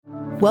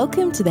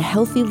Welcome to the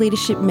Healthy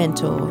Leadership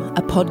Mentor,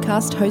 a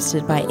podcast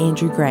hosted by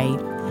Andrew Gray.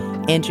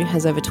 Andrew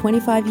has over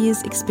 25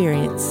 years'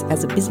 experience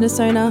as a business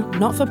owner,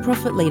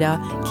 not-for-profit leader,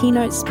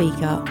 keynote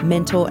speaker,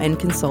 mentor and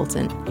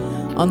consultant.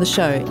 On the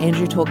show,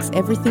 Andrew talks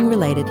everything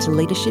related to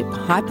leadership,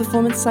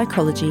 high-performance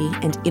psychology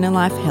and inner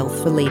life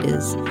health for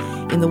leaders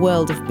in the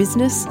world of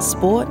business,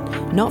 sport,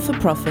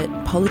 not-for-profit,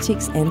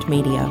 politics and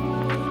media.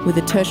 With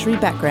a tertiary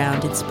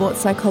background in sports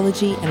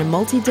psychology and a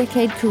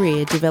multi-decade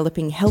career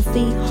developing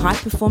healthy,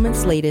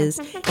 high-performance leaders,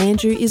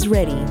 Andrew is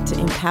ready to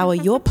empower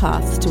your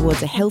path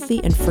towards a healthy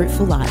and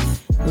fruitful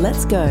life.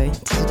 Let's go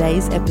to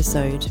today's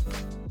episode.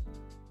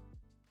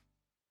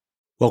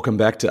 Welcome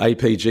back to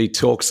APG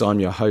Talks. I'm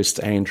your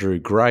host, Andrew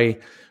Gray.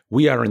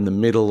 We are in the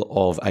middle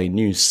of a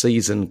new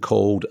season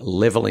called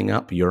Leveling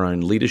Up Your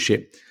Own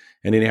Leadership.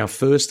 And in our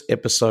first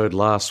episode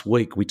last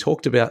week, we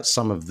talked about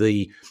some of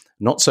the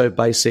not so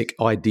basic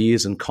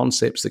ideas and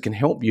concepts that can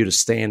help you to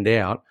stand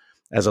out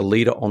as a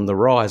leader on the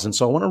rise. And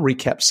so I want to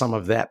recap some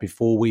of that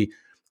before we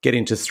get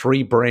into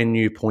three brand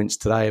new points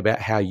today about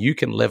how you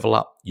can level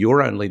up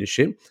your own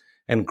leadership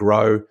and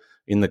grow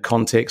in the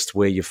context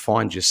where you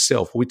find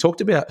yourself. We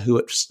talked about who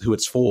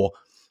it's for.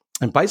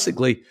 And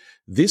basically,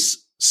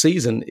 this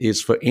season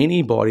is for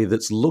anybody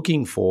that's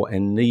looking for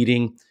and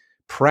needing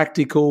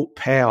practical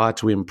power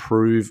to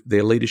improve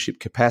their leadership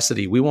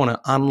capacity. We want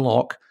to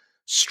unlock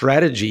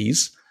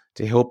strategies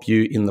to help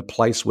you in the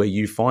place where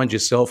you find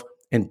yourself,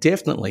 and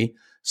definitely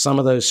some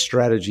of those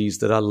strategies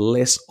that are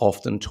less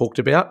often talked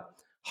about,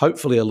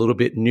 hopefully a little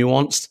bit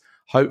nuanced,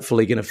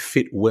 hopefully going to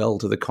fit well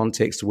to the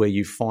context where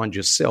you find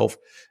yourself.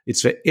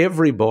 It's for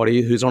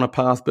everybody who's on a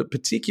path, but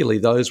particularly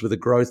those with a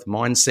growth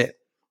mindset,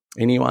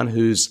 anyone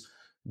who's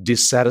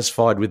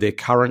dissatisfied with their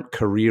current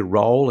career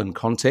role and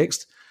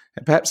context,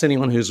 and perhaps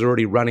anyone who's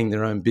already running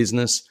their own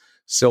business,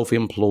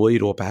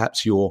 self-employed, or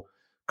perhaps you're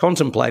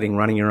contemplating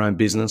running your own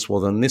business. Well,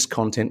 then this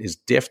content is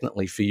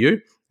definitely for you.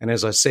 And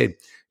as I said,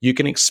 you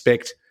can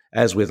expect,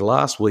 as with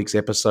last week's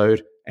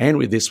episode and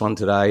with this one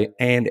today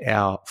and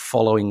our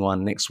following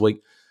one next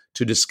week,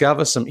 to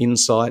discover some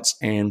insights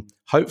and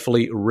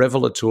hopefully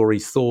revelatory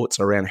thoughts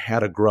around how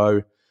to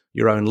grow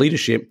your own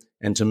leadership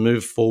and to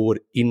move forward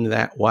in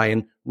that way.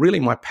 And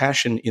really my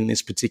passion in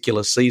this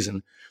particular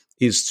season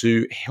is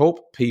to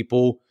help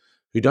people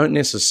who don't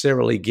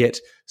necessarily get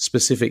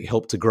specific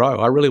help to grow.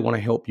 I really want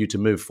to help you to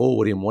move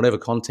forward in whatever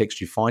context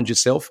you find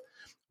yourself,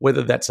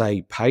 whether that's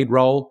a paid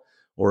role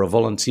or a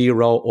volunteer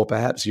role, or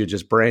perhaps you're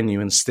just brand new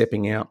and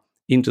stepping out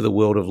into the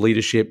world of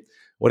leadership.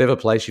 Whatever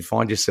place you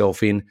find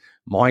yourself in,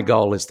 my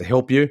goal is to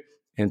help you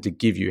and to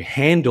give you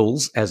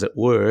handles, as it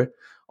were,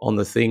 on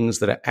the things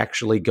that are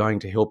actually going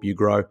to help you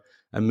grow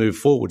and move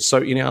forward. So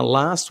in our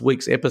last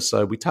week's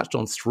episode, we touched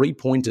on 3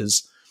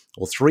 pointers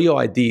or 3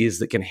 ideas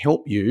that can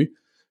help you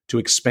to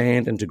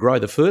expand and to grow.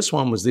 The first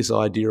one was this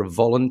idea of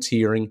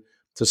volunteering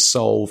to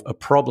solve a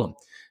problem.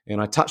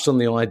 And I touched on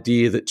the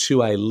idea that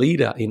to a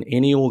leader in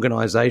any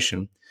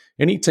organization,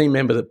 any team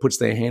member that puts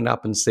their hand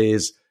up and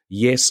says,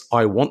 yes,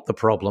 I want the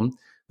problem,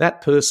 that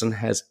person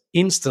has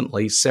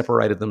instantly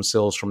separated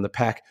themselves from the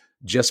pack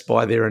just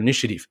by their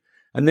initiative.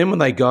 And then when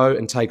they go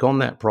and take on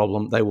that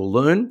problem, they will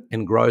learn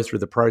and grow through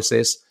the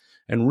process.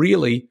 And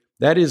really,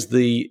 that is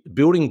the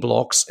building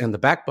blocks and the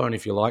backbone,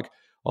 if you like,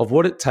 of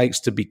what it takes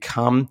to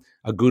become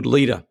a good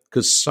leader,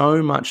 because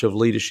so much of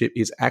leadership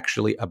is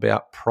actually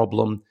about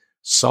problem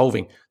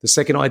solving. The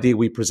second idea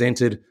we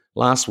presented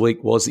last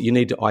week was that you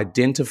need to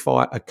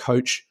identify a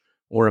coach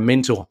or a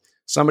mentor,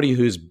 somebody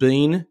who's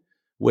been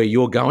where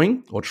you're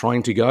going or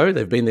trying to go.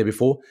 They've been there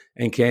before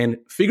and can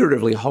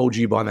figuratively hold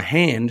you by the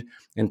hand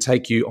and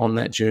take you on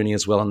that journey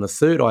as well. And the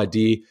third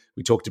idea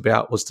we talked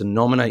about was to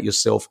nominate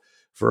yourself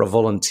for a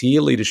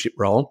volunteer leadership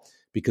role,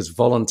 because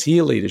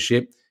volunteer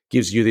leadership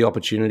gives you the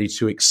opportunity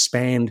to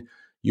expand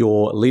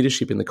your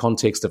leadership in the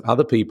context of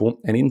other people,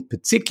 and in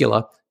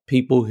particular,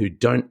 people who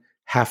don't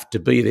have to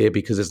be there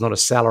because there's not a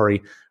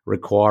salary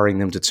requiring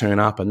them to turn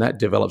up, and that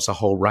develops a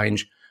whole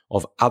range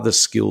of other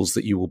skills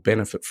that you will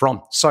benefit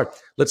from. So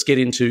let's get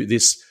into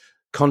this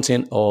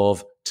content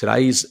of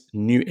today's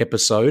new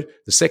episode,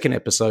 the second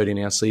episode in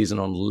our season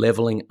on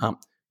leveling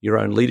up your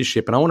own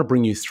leadership. And I want to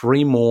bring you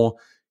 3 more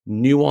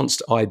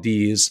nuanced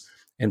ideas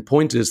and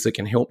pointers that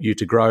can help you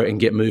to grow and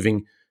get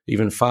moving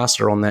even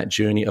faster on that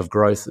journey of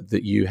growth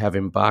that you have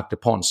embarked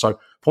upon. So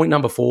point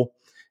number 4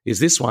 is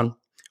this one: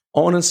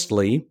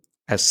 honestly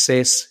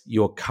assess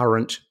your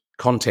current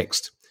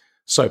context.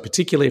 So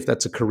particularly if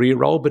that's a career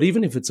role, but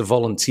even if it's a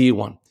volunteer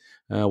one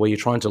where you're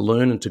trying to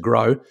learn and to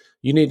grow,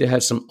 you need to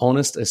have some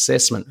honest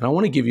assessment. And I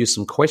want to give you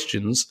some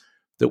questions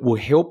that will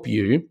help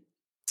you,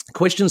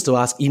 questions to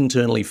ask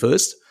internally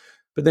first,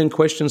 but then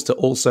questions to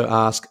also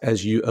ask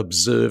as you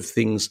observe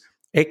things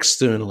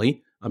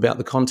externally about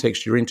the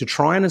context you're in, to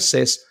try and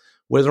assess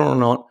whether or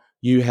not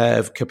you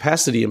have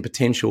capacity and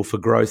potential for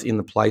growth in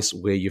the place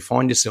where you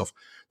find yourself.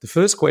 The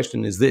first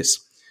question is this: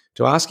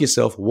 to ask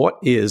yourself, what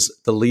is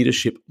the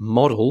leadership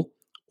model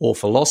or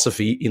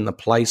philosophy in the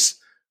place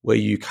where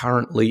you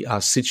currently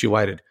are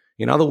situated?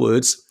 In other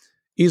words,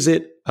 is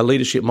it a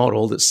leadership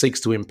model that seeks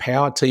to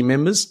empower team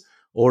members,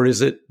 Or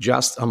is it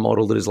just a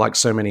model that is like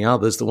so many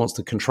others that wants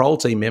to control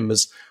team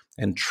members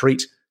and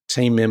treat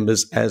team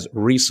members as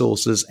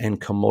resources and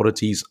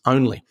commodities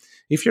only?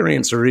 If your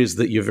answer is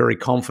that you're very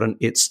confident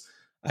it's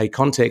a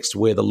context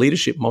where the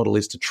leadership model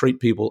is to treat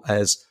people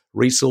as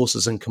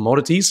resources and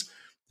commodities,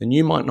 then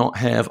you might not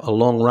have a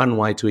long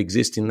runway to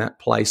exist in that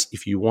place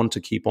if you want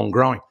to keep on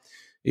growing.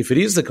 If it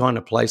is the kind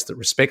of place that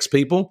respects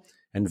people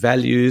and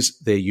values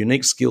their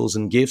unique skills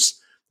and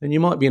gifts, then you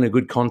might be in a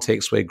good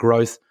context where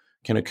growth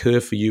can occur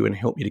for you and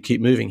help you to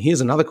keep moving.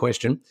 Here's another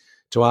question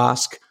to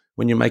ask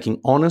when you're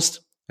making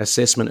honest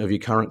assessment of your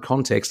current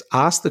context.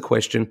 Ask the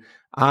question,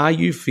 are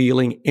you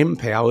feeling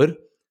empowered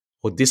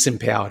or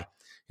disempowered?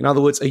 In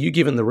other words, are you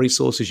given the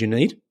resources you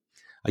need?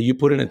 Are you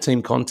put in a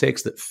team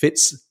context that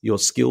fits your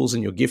skills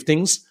and your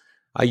giftings?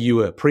 Are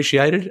you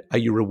appreciated? Are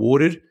you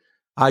rewarded?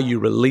 Are you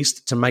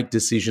released to make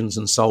decisions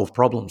and solve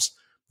problems?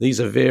 These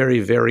are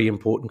very, very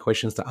important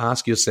questions to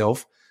ask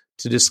yourself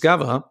to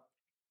discover,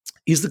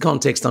 is the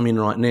context I'm in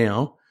right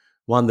now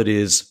one that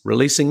is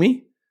releasing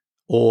me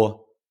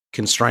or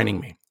constraining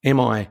me?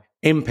 Am I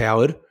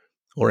empowered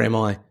or am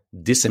I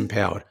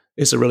disempowered?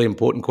 It's a really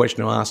important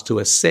question to ask to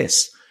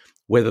assess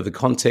whether the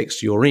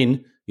context you're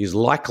in is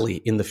likely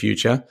in the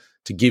future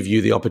to give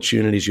you the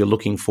opportunities you're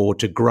looking for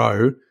to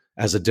grow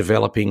as a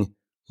developing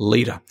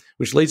leader.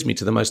 Which leads me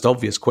to the most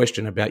obvious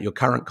question about your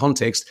current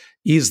context.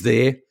 Is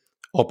there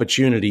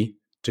opportunity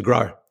to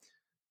grow?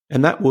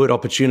 And that word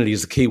opportunity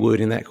is the key word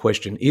in that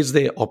question. Is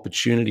there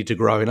opportunity to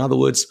grow? In other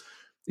words,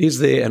 is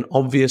there an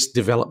obvious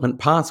development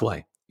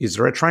pathway? Is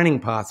there a training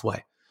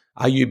pathway?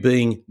 Are you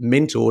being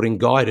mentored and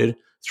guided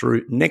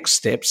through next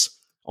steps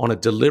on a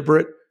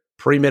deliberate,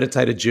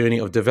 premeditated journey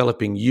of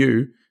developing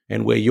you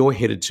and where you're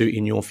headed to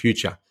in your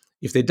future?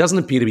 If there doesn't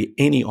appear to be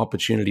any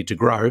opportunity to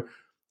grow,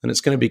 then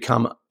it's going to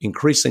become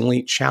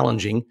increasingly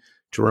challenging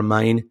to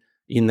remain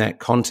in that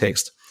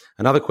context.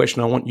 Another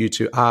question I want you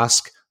to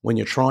ask when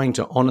you're trying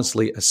to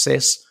honestly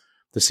assess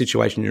the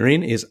situation you're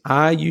in is,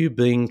 are you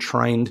being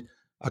trained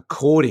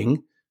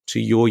according to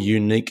your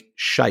unique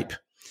shape?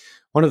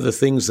 One of the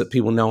things that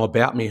people know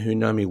about me who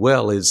know me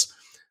well is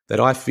that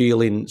I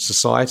feel in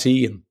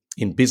society and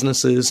in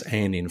businesses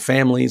and in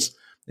families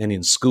and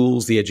in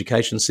schools, the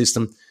education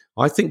system,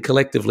 I think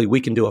collectively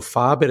we can do a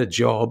far better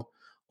job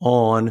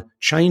on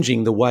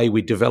changing the way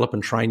we develop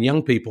and train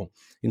young people.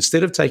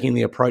 Instead of taking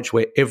the approach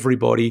where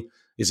everybody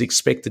is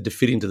expected to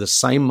fit into the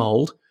same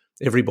mold,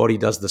 everybody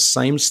does the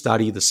same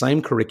study, the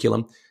same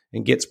curriculum,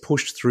 and gets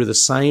pushed through the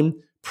same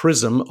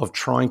prism of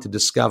trying to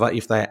discover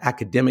if they are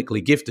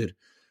academically gifted.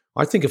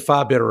 I think a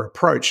far better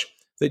approach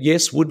that,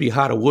 yes, would be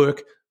harder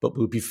work, but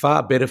would be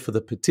far better for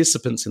the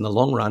participants in the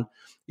long run,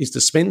 is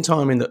to spend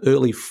time in the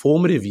early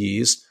formative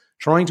years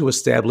trying to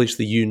establish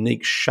the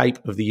unique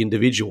shape of the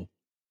individual.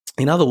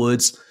 In other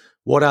words,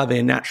 what are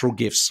their natural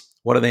gifts?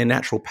 What are their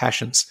natural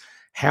passions?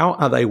 How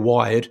are they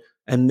wired?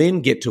 And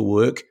then get to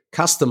work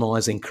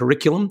customizing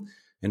curriculum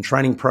and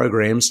training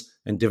programs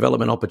and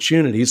development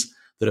opportunities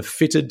that are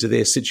fitted to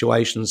their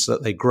situations so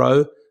that they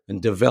grow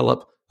and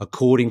develop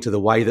according to the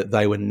way that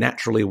they were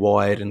naturally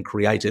wired and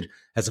created,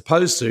 as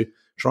opposed to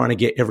trying to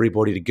get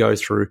everybody to go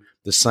through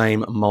the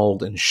same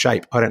mold and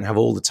shape. I don't have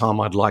all the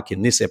time I'd like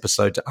in this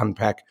episode to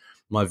unpack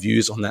my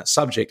views on that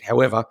subject.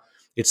 However,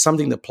 it's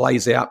something that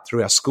plays out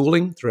through our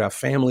schooling, through our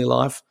family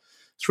life,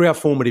 through our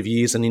formative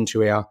years and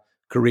into our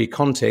career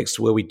context,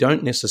 where we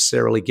don't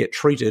necessarily get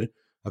treated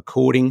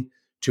according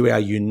to our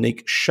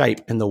unique shape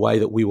and the way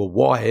that we were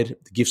wired,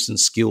 the gifts and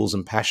skills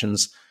and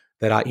passions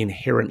that are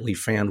inherently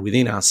found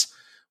within us.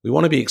 We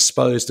want to be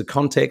exposed to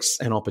contexts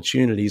and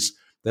opportunities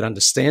that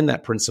understand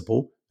that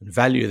principle and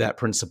value that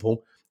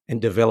principle and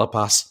develop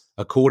us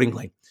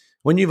accordingly.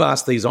 When you've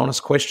asked these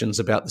honest questions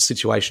about the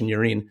situation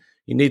you're in,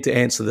 you need to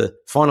answer the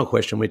final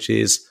question, which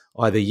is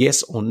either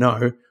yes or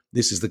no.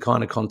 This is the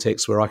kind of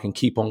context where I can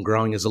keep on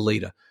growing as a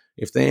leader.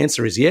 If the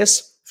answer is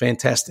yes,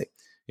 fantastic.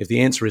 If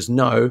the answer is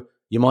no,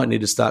 you might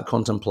need to start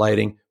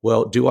contemplating,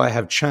 well, do I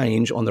have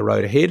change on the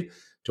road ahead?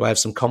 Do I have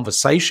some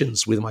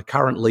conversations with my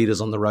current leaders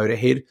on the road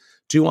ahead?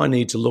 Do I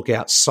need to look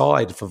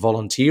outside for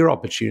volunteer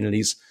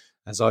opportunities,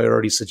 as I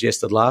already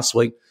suggested last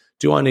week?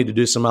 Do I need to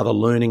do some other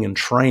learning and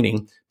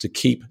training to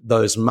keep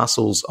those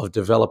muscles of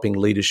developing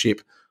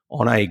leadership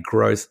on a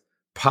growth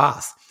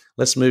path?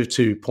 Let's move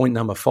to point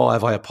number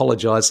 5. I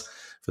apologize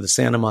for the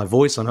sound of my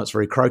voice. I know it's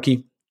very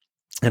croaky,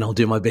 and I'll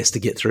do my best to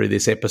get through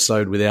this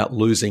episode without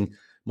losing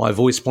my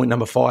voice. Point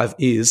number 5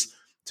 is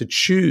to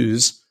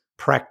choose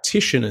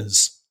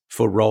practitioners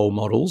for role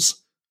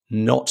models,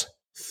 not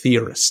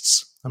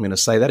theorists. I'm going to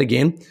say that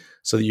again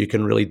so that you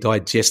can really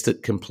digest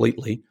it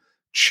completely.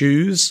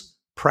 Choose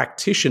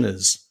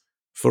practitioners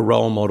for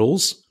role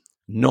models,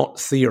 not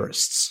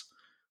theorists.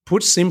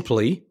 Put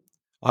simply,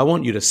 I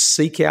want you to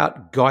seek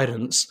out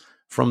guidance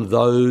from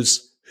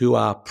those who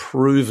are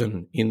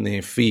proven in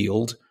their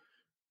field,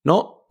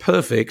 not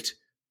perfect,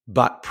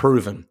 but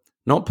proven.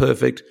 Not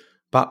perfect,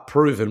 but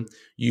proven.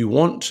 You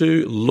want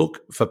to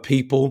look for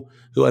people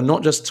who are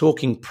not just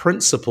talking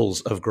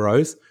principles of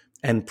growth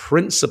and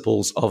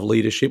principles of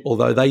leadership,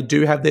 although they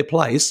do have their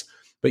place,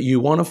 but you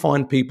want to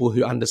find people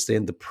who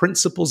understand the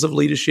principles of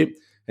leadership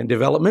and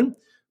development,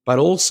 but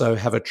also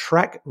have a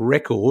track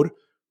record,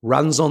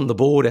 runs on the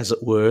board, as it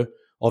were,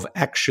 of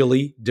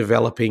actually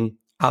developing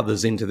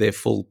others into their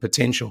full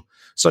potential.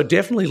 So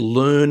definitely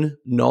learn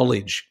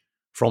knowledge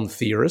from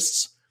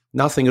theorists.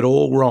 Nothing at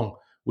all wrong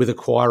with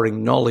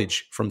acquiring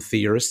knowledge from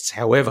theorists.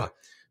 However,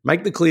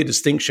 make the clear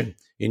distinction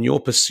in your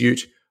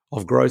pursuit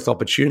of growth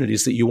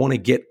opportunities that you want to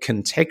get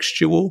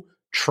contextual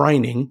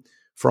training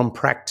from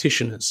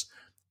practitioners.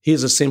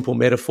 Here's a simple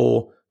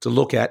metaphor to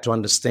look at to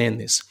understand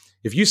this.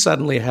 If you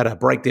suddenly had a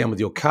breakdown with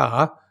your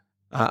car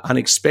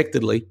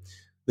unexpectedly,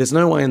 there's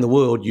no way in the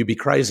world you'd be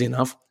crazy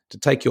enough to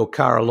take your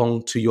car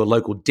along to your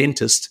local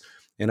dentist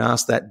and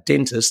ask that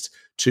dentist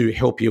to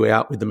help you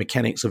out with the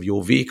mechanics of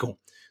your vehicle.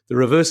 The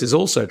reverse is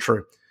also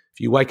true. If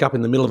you wake up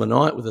in the middle of the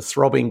night with a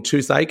throbbing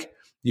toothache,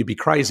 you'd be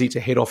crazy to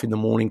head off in the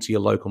morning to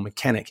your local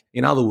mechanic.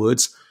 In other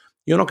words,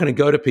 you're not going to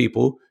go to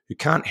people who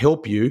can't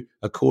help you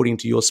according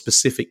to your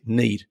specific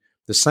need.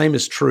 The same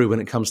is true when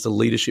it comes to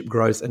leadership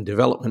growth and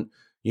development.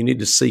 You need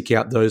to seek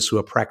out those who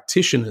are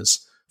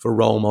practitioners for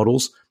role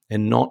models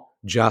and not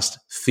just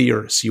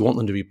theorists. You want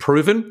them to be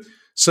proven,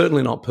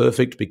 certainly not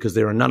perfect because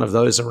there are none of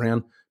those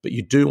around, but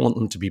you do want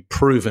them to be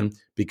proven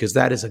because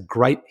that is a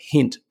great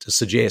hint to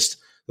suggest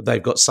that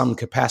they've got some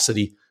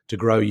capacity to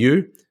grow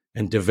you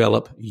and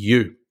develop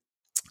you.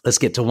 Let's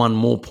get to one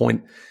more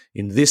point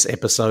in this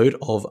episode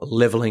of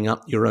Leveling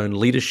Up Your Own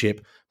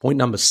Leadership. Point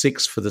number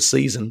 6 for the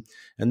season,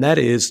 and that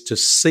is to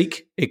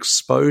seek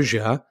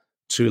exposure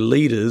to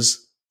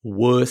leaders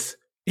worth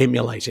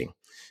emulating.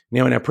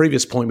 Now, in our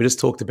previous point, we just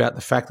talked about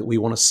the fact that we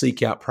want to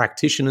seek out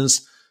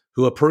practitioners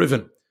who are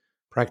proven.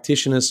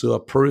 Practitioners who are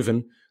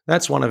proven,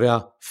 that's one of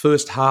our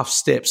first half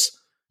steps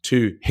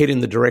to head in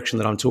the direction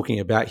that I'm talking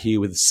about here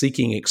with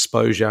seeking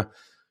exposure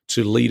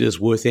to leaders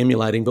worth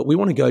emulating. But we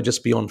want to go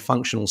just beyond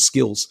functional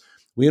skills.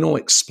 We want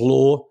to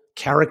explore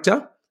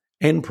character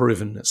and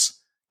provenness,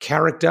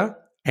 character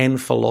and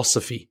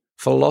philosophy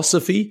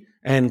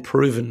and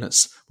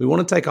provenness. We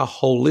want to take a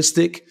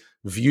holistic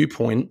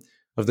viewpoint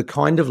of the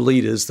kind of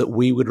leaders that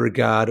we would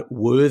regard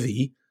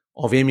worthy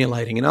of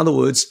emulating. In other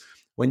words,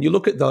 when you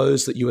look at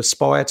those that you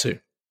aspire to,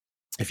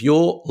 if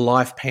your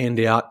life panned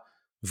out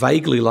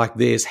vaguely like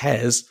theirs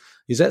has,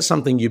 is that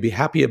something you'd be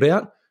happy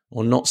about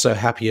or not so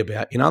happy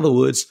about? In other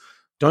words,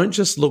 don't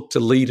just look to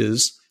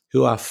leaders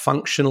who are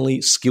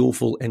functionally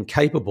skillful and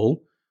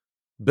capable,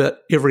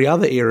 but every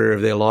other area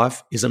of their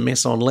life is a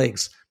mess on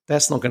legs.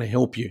 That's not going to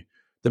help you.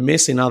 The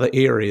mess in other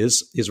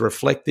areas is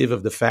reflective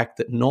of the fact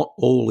that not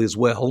all is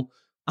well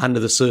under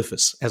the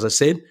surface. As I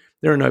said,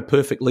 there are no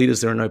perfect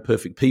leaders, there are no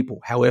perfect people.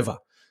 However,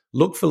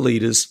 look for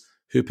leaders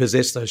who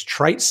possess those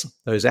traits,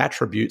 those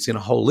attributes in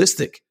a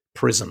holistic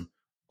prism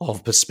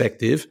of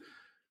perspective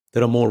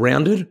that are more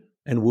rounded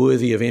and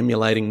worthy of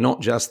emulating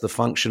not just the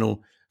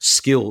functional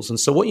skills. And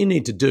so what you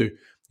need to do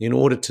in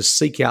order to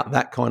seek out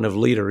that kind of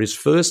leader is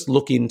first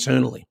look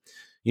internally.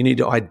 You need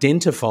to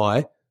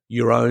identify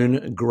your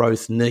own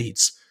growth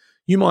needs.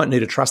 You might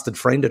need a trusted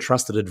friend, a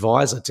trusted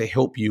advisor to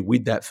help you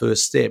with that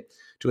first step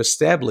to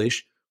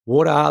establish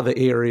what are the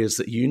areas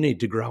that you need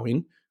to grow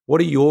in, what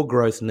are your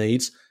growth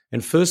needs,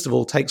 and first of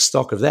all, take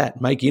stock of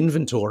that, make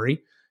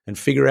inventory and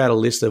figure out a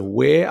list of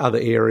where are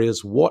the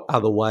areas, what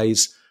are the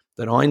ways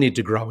that I need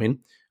to grow in.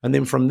 And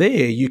then from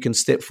there, you can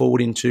step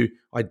forward into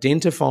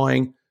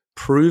identifying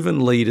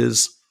proven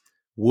leaders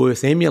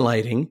worth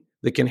emulating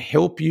that can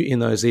help you in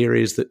those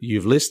areas that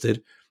you've listed.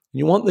 And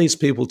you want these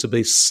people to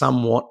be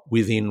somewhat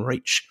within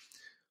reach.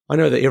 I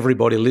know that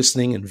everybody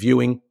listening and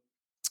viewing,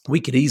 we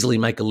could easily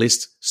make a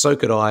list, so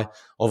could I,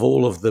 of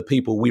all of the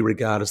people we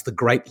regard as the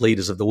great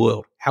leaders of the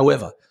world.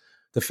 However,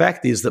 the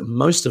fact is that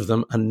most of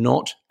them are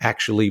not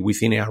actually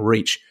within our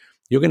reach.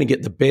 You're going to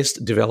get the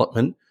best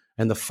development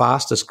and the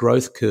fastest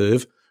growth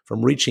curve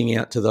from reaching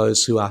out to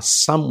those who are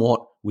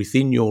somewhat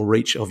within your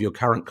reach of your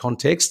current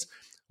context,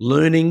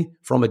 learning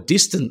from a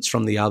distance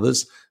from the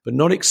others, but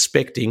not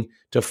expecting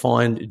to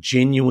find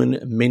genuine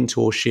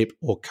mentorship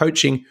or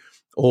coaching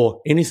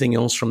or anything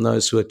else from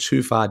those who are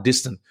too far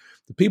distant.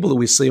 The people that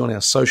we see on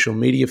our social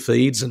media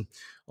feeds and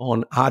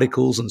on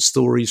articles and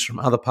stories from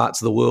other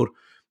parts of the world,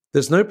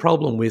 there's no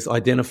problem with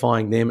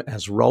identifying them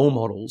as role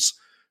models,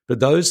 but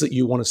those that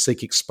you want to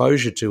seek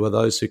exposure to are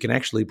those who can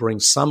actually bring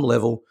some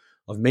level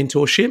of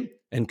mentorship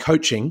and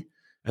coaching,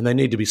 and they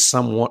need to be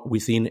somewhat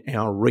within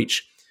our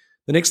reach.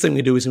 The next thing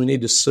we do is we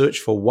need to search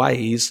for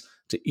ways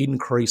to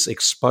increase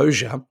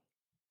exposure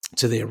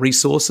to their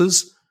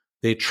resources,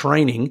 their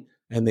training,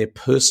 and their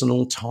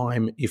personal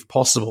time if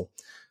possible.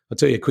 I'll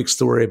tell you a quick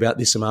story about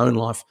this in my own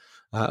life.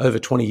 Over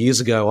 20 years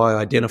ago, I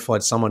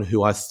identified someone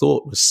who I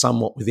thought was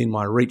somewhat within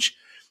my reach,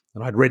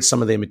 and I'd read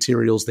some of their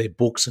materials, their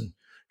books and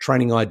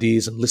training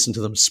ideas, and listened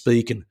to them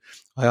speak, and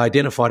I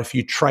identified a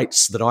few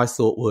traits that I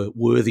thought were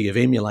worthy of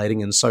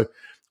emulating, and so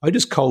I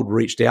just cold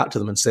reached out to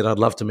them and said, I'd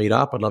love to meet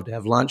up, I'd love to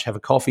have lunch, have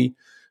a coffee,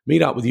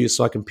 meet up with you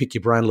so I can pick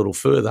your brain a little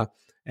further.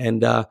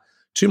 And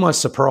to my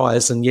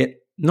surprise, and yet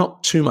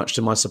not too much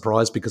to my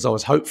surprise because I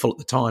was hopeful at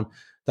the time,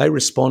 they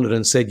responded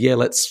and said, yeah,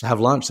 let's have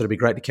lunch, that'd be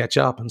great to catch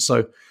up. And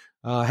so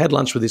I had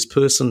lunch with this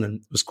person,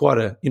 and it was quite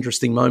an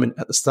interesting moment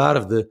at the start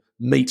of the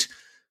meet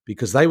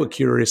because they were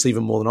curious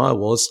even more than I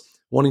was,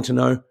 wanting to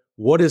know,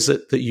 what is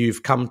it that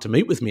you've come to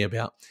meet with me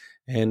about?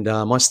 And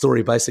my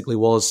story basically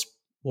was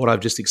what I've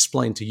just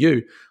explained to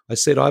you. I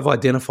said, I've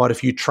identified a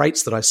few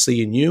traits that I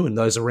see in you and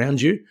those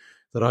around you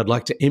that I'd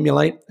like to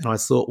emulate. And I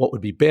thought what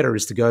would be better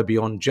is to go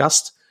beyond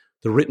just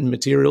the written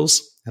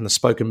materials and the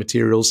spoken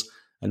materials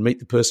and meet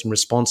the person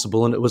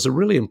responsible. And it was a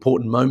really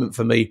important moment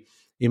for me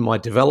in my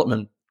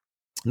development,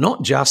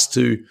 not just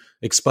to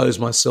expose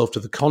myself to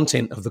the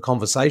content of the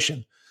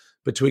conversation,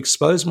 but to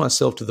expose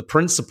myself to the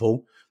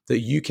principle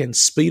that you can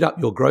speed up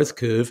your growth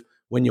curve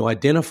when you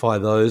identify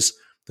those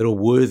that are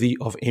worthy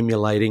of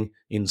emulating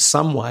in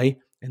some way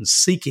and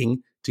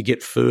seeking to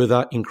get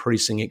further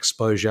increasing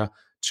exposure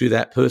to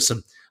that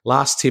person.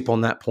 Last tip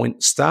on that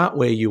point, start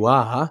where you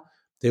are.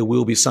 There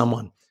will be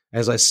someone.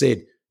 As I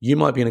said, you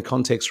might be in a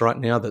context right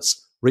now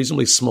that's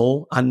reasonably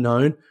small,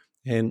 unknown,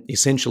 and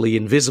essentially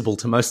invisible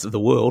to most of the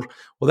world.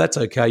 Well, that's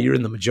okay. You're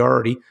in the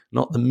majority,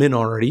 not the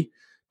minority.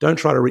 Don't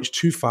try to reach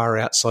too far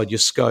outside your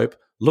scope.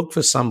 Look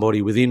for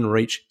somebody within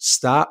reach.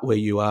 Start where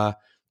you are.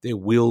 There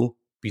will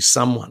be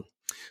someone.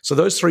 So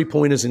those 3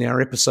 pointers in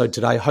our episode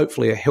today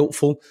hopefully are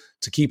helpful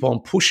to keep on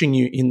pushing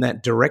you in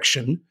that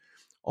direction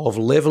of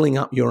leveling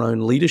up your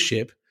own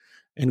leadership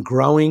and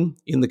growing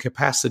in the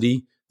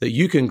capacity that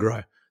you can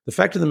grow. The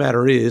fact of the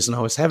matter is, and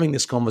I was having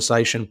this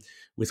conversation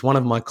with one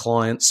of my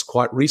clients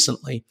quite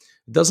recently,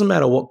 it doesn't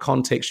matter what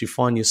context you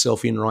find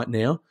yourself in right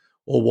now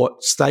or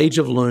what stage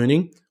of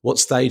learning, what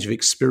stage of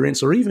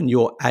experience, or even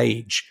your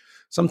age.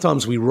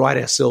 Sometimes we write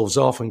ourselves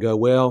off and go,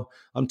 well,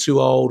 I'm too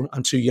old,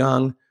 I'm too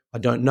young, I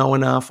don't know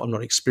enough, I'm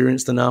not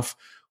experienced enough.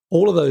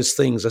 All of those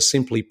things are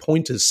simply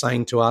pointers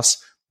saying to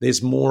us,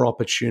 there's more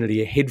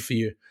opportunity ahead for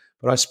you.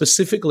 But I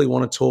specifically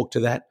want to talk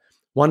to that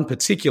one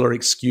particular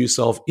excuse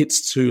of,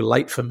 it's too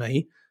late for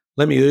me.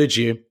 Let me urge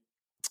you,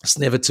 it's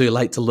never too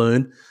late to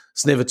learn.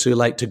 It's never too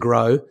late to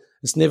grow.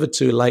 It's never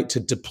too late to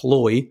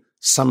deploy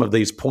some of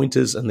these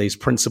pointers and these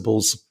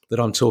principles that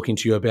I'm talking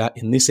to you about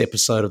in this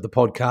episode of the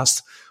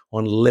podcast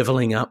on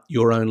leveling up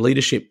your own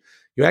leadership.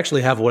 You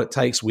actually have what it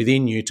takes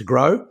within you to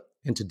grow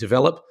and to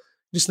develop.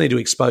 You just need to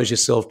expose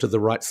yourself to the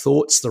right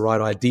thoughts, the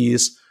right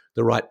ideas,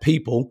 the right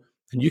people,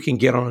 and you can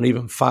get on an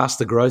even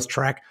faster growth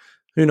track.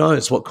 Who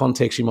knows what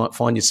context you might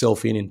find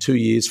yourself in 2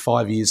 years,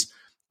 5 years,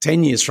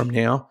 10 years from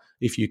now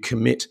if you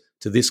commit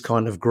to this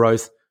kind of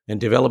growth and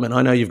development.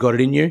 I know you've got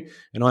it in you,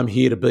 and I'm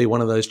here to be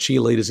one of those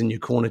cheerleaders in your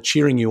corner,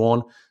 cheering you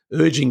on,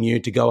 urging you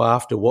to go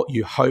after what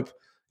you hope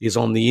is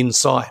on the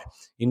inside.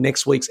 In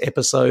next week's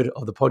episode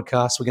of the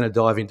podcast, we're going to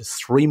dive into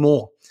 3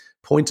 more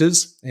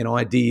pointers and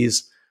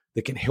ideas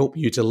that can help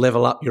you to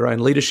level up your own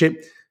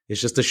leadership.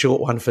 It's just a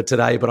short one for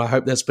today, but I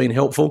hope that's been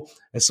helpful.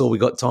 That's all we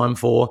got time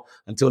for.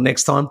 Until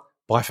next time,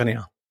 bye for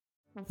now.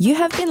 You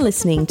have been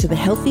listening to the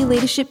Healthy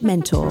Leadership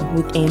Mentor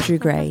with Andrew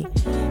Gray.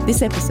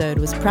 This episode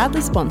was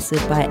proudly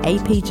sponsored by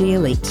APG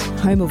Elite,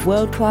 home of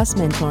world-class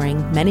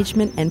mentoring,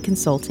 management and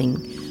consulting.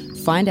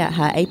 Find out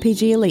how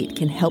APG Elite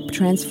can help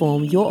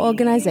transform your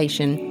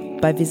organisation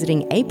by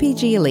visiting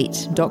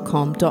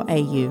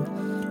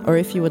apgelite.com.au. Or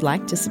if you would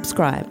like to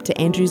subscribe to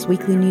Andrew's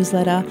weekly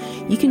newsletter,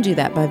 you can do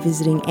that by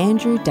visiting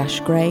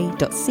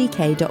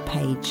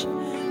andrew-gray.ck.page.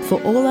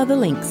 For all other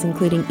links,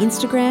 including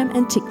Instagram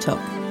and TikTok,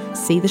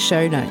 see the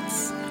show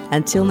notes.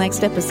 Until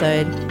next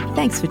episode,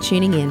 thanks for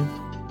tuning in.